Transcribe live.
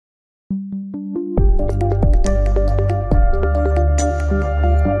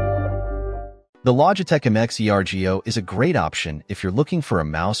The Logitech MX Ergo is a great option if you're looking for a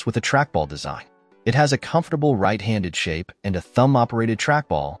mouse with a trackball design. It has a comfortable right-handed shape and a thumb-operated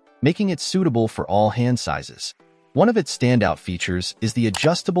trackball, making it suitable for all hand sizes. One of its standout features is the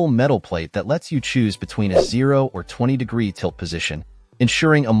adjustable metal plate that lets you choose between a 0 or 20-degree tilt position,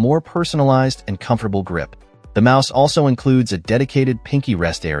 ensuring a more personalized and comfortable grip. The mouse also includes a dedicated pinky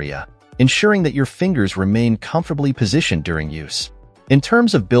rest area, ensuring that your fingers remain comfortably positioned during use. In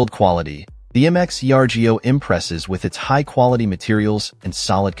terms of build quality, the MX Ergo impresses with its high-quality materials and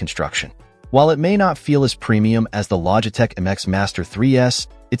solid construction. While it may not feel as premium as the Logitech MX Master 3S,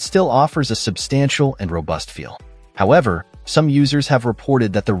 it still offers a substantial and robust feel. However, some users have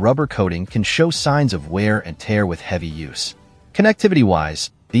reported that the rubber coating can show signs of wear and tear with heavy use.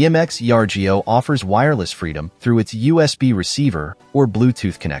 Connectivity-wise, the MX Ergo offers wireless freedom through its USB receiver or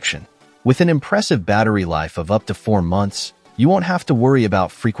Bluetooth connection. With an impressive battery life of up to 4 months, you won't have to worry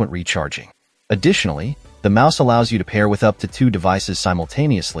about frequent recharging. Additionally, the mouse allows you to pair with up to 2 devices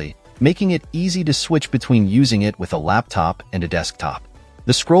simultaneously, making it easy to switch between using it with a laptop and a desktop.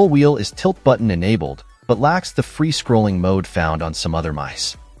 The scroll wheel is tilt button enabled, but lacks the free scrolling mode found on some other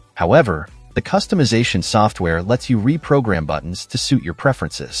mice. However, the customization software lets you reprogram buttons to suit your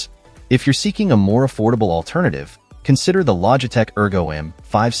preferences. If you're seeking a more affordable alternative, consider the Logitech Ergo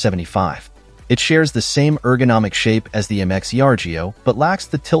M575. It shares the same ergonomic shape as the MX Ergo, but lacks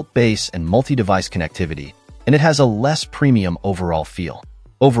the tilt base and multi-device connectivity, and it has a less premium overall feel.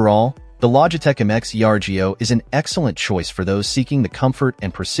 Overall, the Logitech MX Ergo is an excellent choice for those seeking the comfort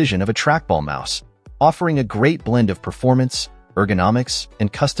and precision of a trackball mouse, offering a great blend of performance, ergonomics,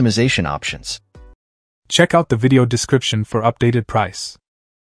 and customization options. Check out the video description for updated price.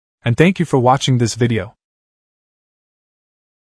 And thank you for watching this video.